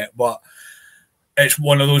 But it's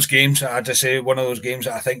one of those games, I just say, one of those games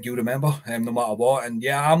that I think you'll remember no matter what. And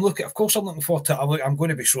yeah, I'm looking forward to it. I'm going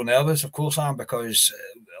to be so nervous. Of course I am, because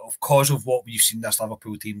of what we've seen this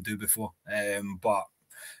Liverpool team do before. But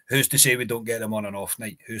Who's to say we don't get them on an off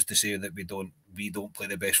night? Who's to say that we don't play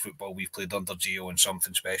the best football we've played under Gio and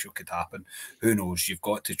something special could happen? Who knows? You've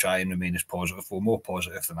got to try and remain as positive, well, more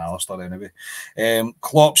positive than Alistair anyway.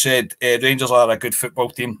 Klopp said Rangers are a good football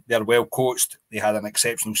team. They're well coached. They had an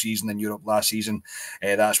exceptional season in Europe last season.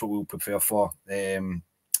 That's what we'll prepare for.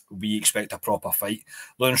 We expect a proper fight.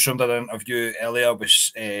 Lundstrom did an interview earlier with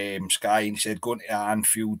Sky and he said, going to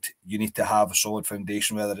Anfield, you need to have a solid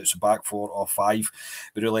foundation, whether it's a back four or five.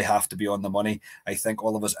 We really have to be on the money. I think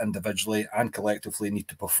all of us individually and collectively need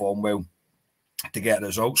to perform well to get a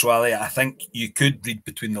result. So, Ali, I think you could read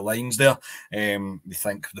between the lines there. We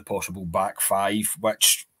think the possible back five,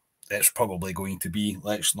 which it's probably going to be,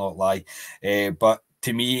 let's not lie. But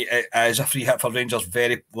to me, it is a free hit for Rangers.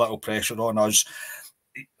 Very little pressure on us.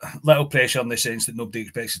 Little pressure in the sense that nobody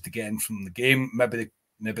expects us to get in from the game. Maybe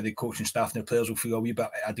the coaching staff and the players will feel a wee bit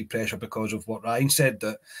added pressure because of what Ryan said,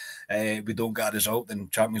 that we don't get a result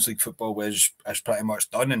and Champions League football is pretty much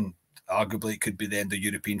done, and arguably it could be the end of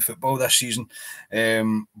European football this season.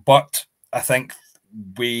 But I think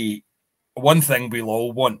one thing we'll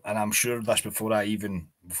all want, and I'm sure this before I even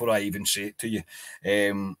say it to you,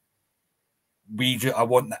 I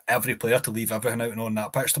want every player to leave everything out and on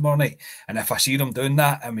that pitch tomorrow night. And if I see them doing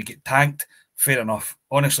that and we get tanked, fair enough.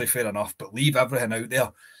 Honestly, fair enough. But leave everything out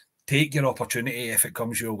there. Take your opportunity if it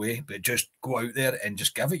comes your way, but just go out there and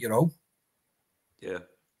just give it your all. Yeah,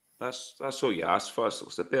 that's all you ask for.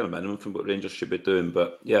 It's the bare minimum from what Rangers should be doing.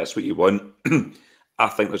 But yeah, it's what you want. I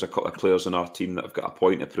think there's a couple of players in our team that have got a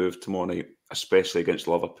point to prove tomorrow night, especially against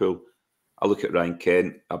Liverpool. I look at Ryan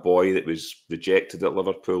Kent, a boy that was rejected at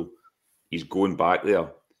Liverpool. He's going back there.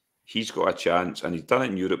 He's got a chance, and he's done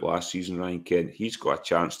it in Europe last season, Ryan Kent. He's got a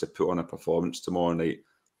chance to put on a performance tomorrow night.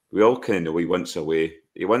 We all kind of know he wants away.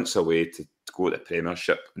 He wants away to go to the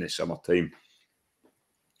Premiership in the summertime.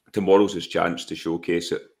 Tomorrow's his chance to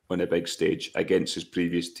showcase it on a big stage against his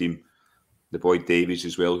previous team. The boy Davies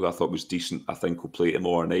as well, who I thought was decent, I think will play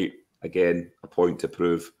tomorrow night. Again, a point to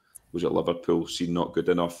prove. Was at Liverpool, seen not good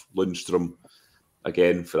enough. Lundstrom,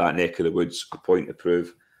 again, for that neck of the woods, a point to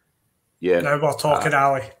prove. Yeah. Now we're talking,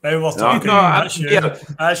 Ali. Now we're talking.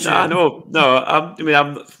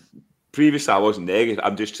 Previously I wasn't negative.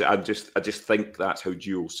 I just think that's how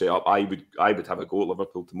Gio will set up. I would have a go at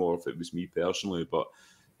Liverpool tomorrow if it was me personally, but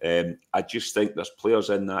I just think there's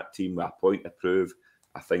players in that team with a point to prove.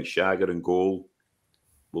 I think Shagger in goal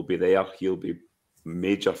will be there. He'll be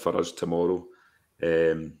major for us tomorrow.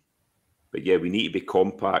 But yeah, we need to be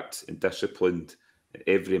compact and disciplined.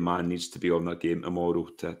 Every man needs to be on their game tomorrow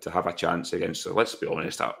to have a chance against. So let's be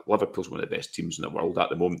honest, Liverpool's one of the best teams in the world at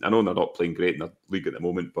the moment. I know they're not playing great in the league at the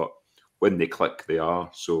moment, but when they click, they are.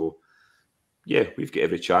 So yeah, we've got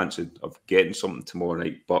every chance of getting something tomorrow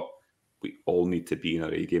night, but we all need to be in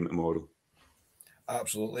our A game tomorrow.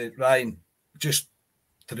 Absolutely. Ryan, just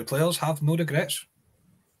do the players have no regrets?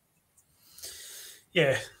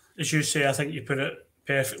 Yeah, as you say, I think you put it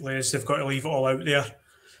perfectly, as they've got to leave it all out there.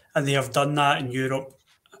 And they have done that in Europe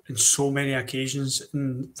on so many occasions.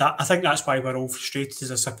 And that, I think that's why we're all frustrated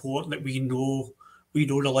as a support, that we know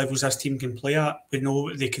the levels this team can play at. We know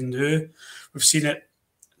what they can do. We've seen it,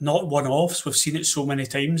 not one-offs, we've seen it so many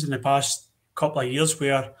times in the past couple of years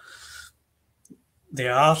where they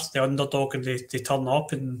are the underdog and they turn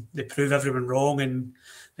up and they prove everyone wrong and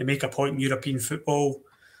they make a point in European football.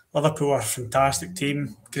 Liverpool are a fantastic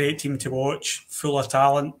team, great team to watch, full of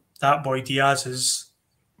talent. That boy Diaz is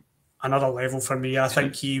another level for me. I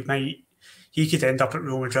think he could end up at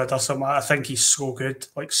Real Madrid or something. I think he's so good,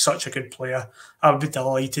 like such a good player. I would be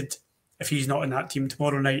delighted if he's not in that team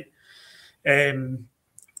tomorrow night.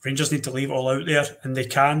 Rangers need to leave it all out there, and they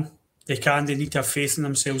can. They need to have faith in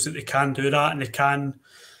themselves that they can do that, and they can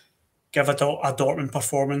give a Dortmund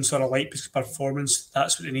performance or a Leipzig performance.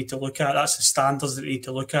 That's what they need to look at. That's the standards that they need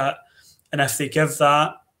to look at. And if they give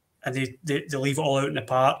that and they leave it all out in the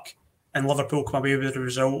park and Liverpool come away with the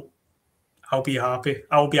result, I'll be happy.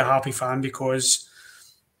 I'll be a happy fan because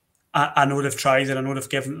I know they've tried and I know they've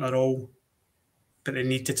given it their all, but they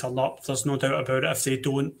need to turn up. There's no doubt about it. If they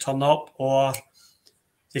don't turn up or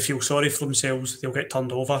they feel sorry for themselves, they'll get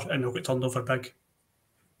turned over and they'll get turned over big.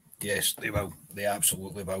 Yes, they will. They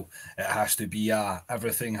absolutely will. It has to be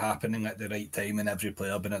everything happening at the right time and every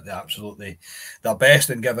player being at their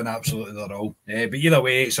best and giving absolutely their all. But either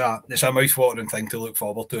way, it's a mouth-watering thing to look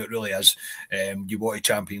forward to. It really is. You watch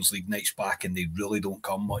Champions League nights back and they really don't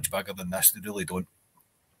come much bigger than this. They really don't.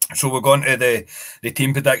 So we're going to the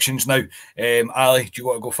team predictions now. Ali, do you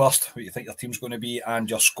want to go first? What do you think your team's going to be and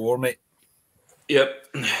your score, mate? Yep.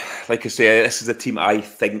 Like I say, this is a team I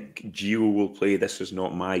think Gio will play. This is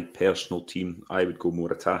not my personal team. I would go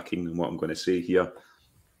more attacking than what I'm going to say here.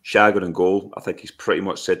 Shagger and goal. I think he's pretty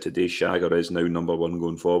much said today Shagger is now number one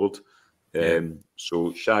going forward.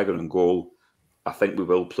 So Shagger and goal. I think we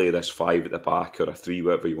will play this 5 at the back or a 3,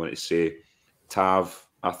 whatever you want to say. Tav,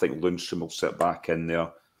 I think Lundstrom will sit back in there.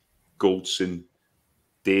 Goldson,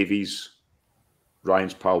 Davies,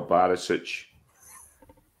 Ryan's pal Barisic.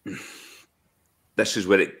 This is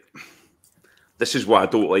what I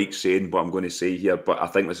don't like saying what I'm going to say here, but I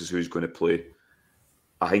think this is who's going to play.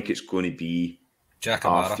 I think it's going to be Jack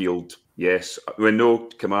Arfield. Yes. Well, no,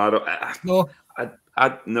 Kamara. No.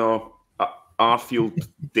 No. Arfield,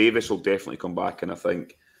 Davis will definitely come back, and I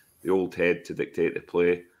think the old head to dictate the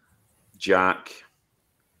play. Jack,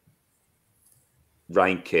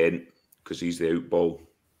 Ryan Kent, because he's the out ball.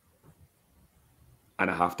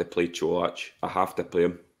 And I have to play Cholak. I have to play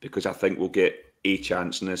him because I think we'll get a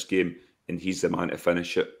chance in this game, and he's the man to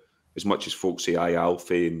finish it. As much as folks say,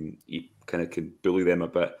 Alfie, and you kind of can bully them a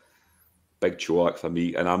bit. Big Cholak for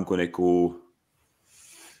me, and I'm going to go.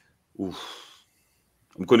 I'm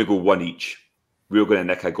going to go one each. We're going to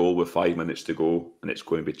nick a goal with 5 minutes to go, and it's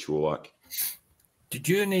going to be Cholak. Did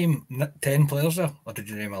you name 10 players there, or did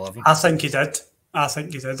you name 11? I think he did. I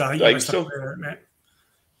think you missed so.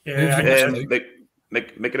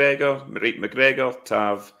 McGregor,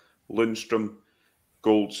 Tav, Lundstrom,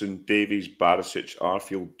 Goldson, Davies, Barisic,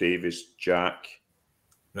 Arfield, Davis, Jack.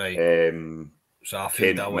 Right. So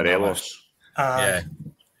Kent, Morelos.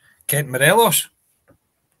 Kent Morelos?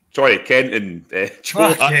 Sorry, Kent and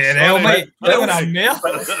Cholak. Mate.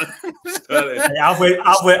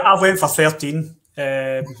 I went for 13.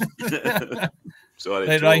 Sorry,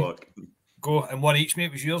 right, Cholak. Right. Go, and one each,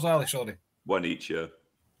 mate. Was yours, Ali? Sorry. One each, yeah.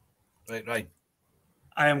 Right.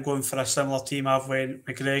 I am going for a similar team. I've went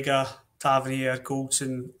McGregor, Tavernier,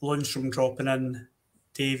 Goldson, Lundstrom dropping in,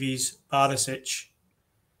 Davies, Barisic,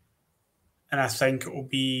 and I think it will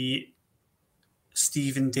be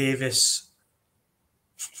Stephen Davis,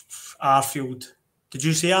 Arfield. Did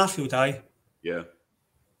you say Arfield? Aye. Yeah.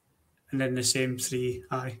 And then the same 3.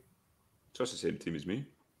 Aye. So it's the same team as me.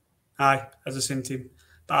 Aye, as the same team.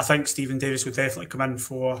 But I think Stephen Davis would definitely come in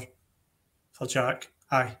for Jack.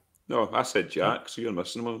 Aye. No, I said Jack, so you're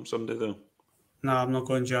missing him someday though. No, I'm not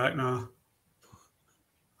going Jack, no.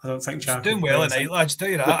 I don't think Jack. He's doing well tonight, lads, tell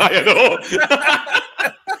you that. I know.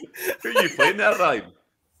 Who are you playing there, Ryan?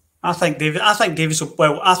 I think Davis will,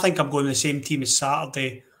 well, I think I'm going the same team as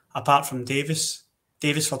Saturday, apart from Davis.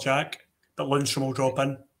 Davis for Jack, but Lundstrom will drop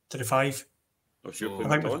in to the 5. Oh, so you're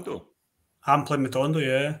playing Matondo? I'm playing Matondo,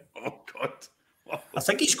 yeah. Oh, God. I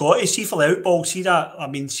think he's got it. See for the out ball, see that? I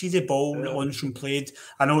mean, see the ball that Lundstrom played.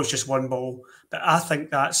 I know it's just one ball, but I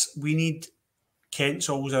think we need Kent's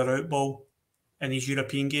always our out ball in these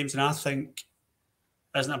European games, and I think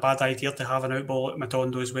isn't a bad idea to have an out ball at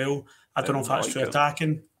Matondo as well. I don't know if that's through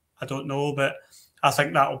attacking. I don't know, but I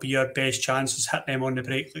think that will be our best chance is hitting them on the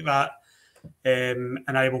break like that. And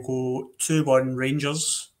I will go 2-1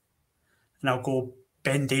 Rangers, and I'll go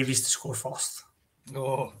Ben Davies to score first.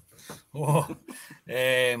 My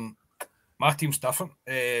team's different.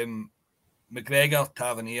 McGregor,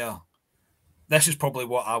 Tavernier. This is probably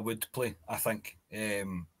what I would play, I think.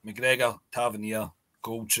 McGregor, Tavernier,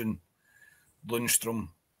 Goldson, Lundstrom,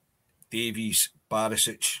 Davies,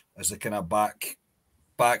 Barisic as the kind of back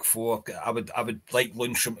 4. I would like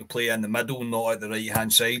Lundstrom to play in the middle, not at the right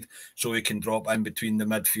hand side, so he can drop in between the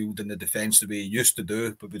midfield and the defence the way he used to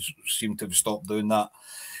do, but we seem to have stopped doing that.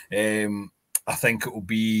 I think it will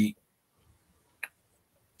be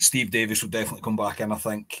Steve Davis will definitely come back in, I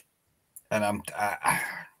think, and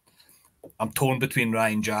I'm torn between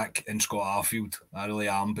Ryan Jack and Scott Arfield. I really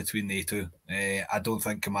am between the two. I don't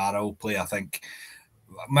think Kamara will play. I think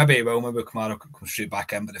maybe he will. Maybe Kamara could come straight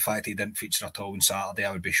back in, but the fact he didn't feature at all on Saturday,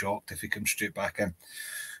 I would be shocked if he comes straight back in.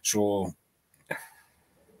 So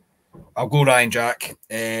I'll go Ryan Jack,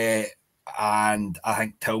 and I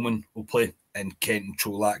think Tillman will play, and Kent and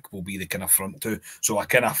Cholak will be the kind of front 2. So a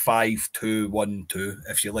kind of 5-2-1-2,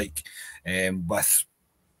 if you like, with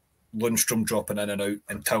Lundstrom dropping in and out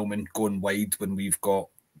and Tillman going wide when we've got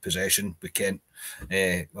possession with Kent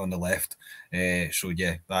on the left. So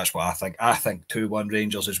yeah, that's what I think. I think 2-1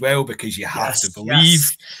 Rangers as well, because you have to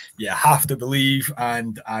believe. You have to believe,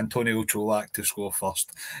 and Antonio Cholak to score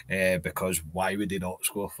first, because why would he not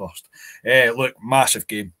score first? Look, massive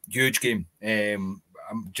game, huge game.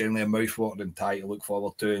 I'm generally a mouth-watering tie to look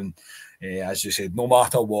forward to, and as you said, no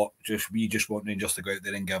matter what, we just want Rangers to go out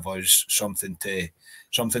there and give us something to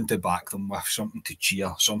back them with, something to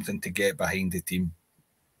cheer, something to get behind the team.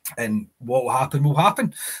 And what will happen will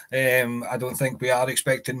happen. I don't think we are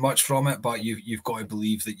expecting much from it, but you've got to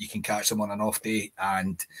believe that you can catch them on an off day,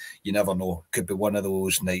 and you never know. Could be one of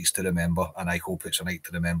those nights to remember, and I hope it's a night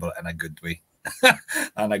to remember in a good way.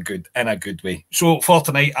 in a good way. So for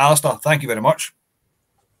tonight, Alistair, thank you very much.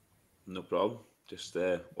 No problem. Just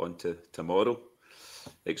on to tomorrow.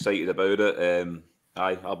 Excited about it.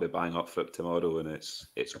 I'll be bang up for it tomorrow, and it's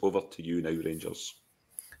over to you now, Rangers.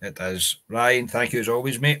 It is. Ryan, thank you as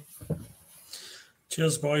always, mate.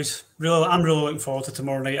 Cheers, boys. I'm really looking forward to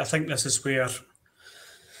tomorrow night. I think this is where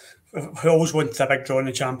we always wanted a big draw in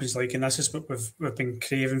the Champions League, and this is what we've been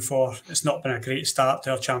craving for. It's not been a great start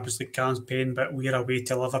to our Champions League campaign, but we're away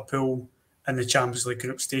to Liverpool in the Champions League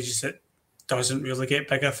group stages. It doesn't really get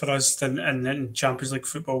bigger for us than in Champions League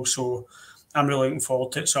football, so I'm really looking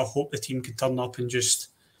forward to it. So I hope the team can turn up and just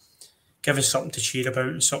give us something to cheer about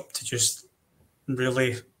and something to just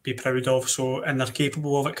really be proud of. So, and they're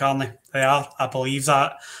capable of it, Carney. They are. I believe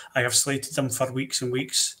that. I have slated them for weeks and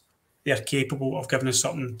weeks. They are capable of giving us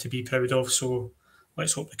something to be proud of. So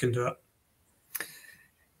let's hope they can do it.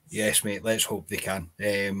 Yes, mate. Let's hope they can.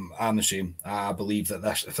 I'm the same. I believe that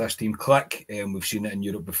if this team click, we've seen it in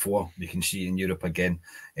Europe before. We can see it in Europe again.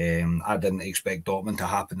 I didn't expect Dortmund to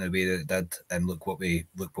happen the way that it did, and look what we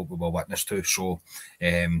were witness to. So,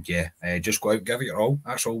 just go out, give it your all.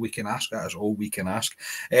 That's all we can ask. That is all we can ask.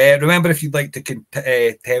 Remember, if you'd like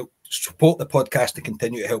to support the podcast to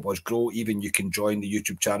continue to help us grow, even you can join the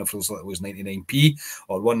YouTube channel for as little as 99p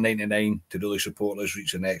or $1.99 to really support us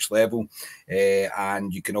reach the next level.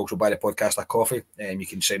 And you can also buy the podcast a coffee, and you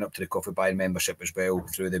can sign up to the coffee buying membership as well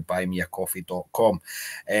through the buymeacoffee.com.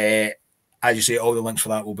 As you say, all the links for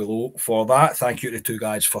that will be below for that. Thank you to the two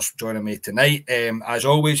guys for joining me tonight. As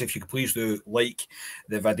always, if you could please do like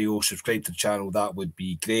the video, subscribe to the channel, that would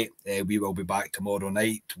be great. We will be back tomorrow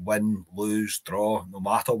night. Win, lose, draw, no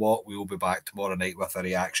matter what, we will be back tomorrow night with a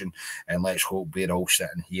reaction. And let's hope we're all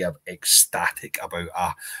sitting here ecstatic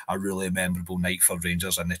about a really memorable night for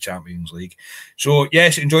Rangers in the Champions League. So,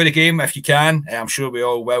 yes, enjoy the game if you can. I'm sure we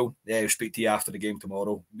all will. Speak to you after the game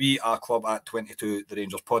tomorrow. We are Club at 22, the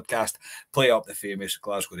Rangers podcast. Play up the famous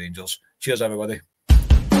Glasgow Rangers. Cheers, everybody.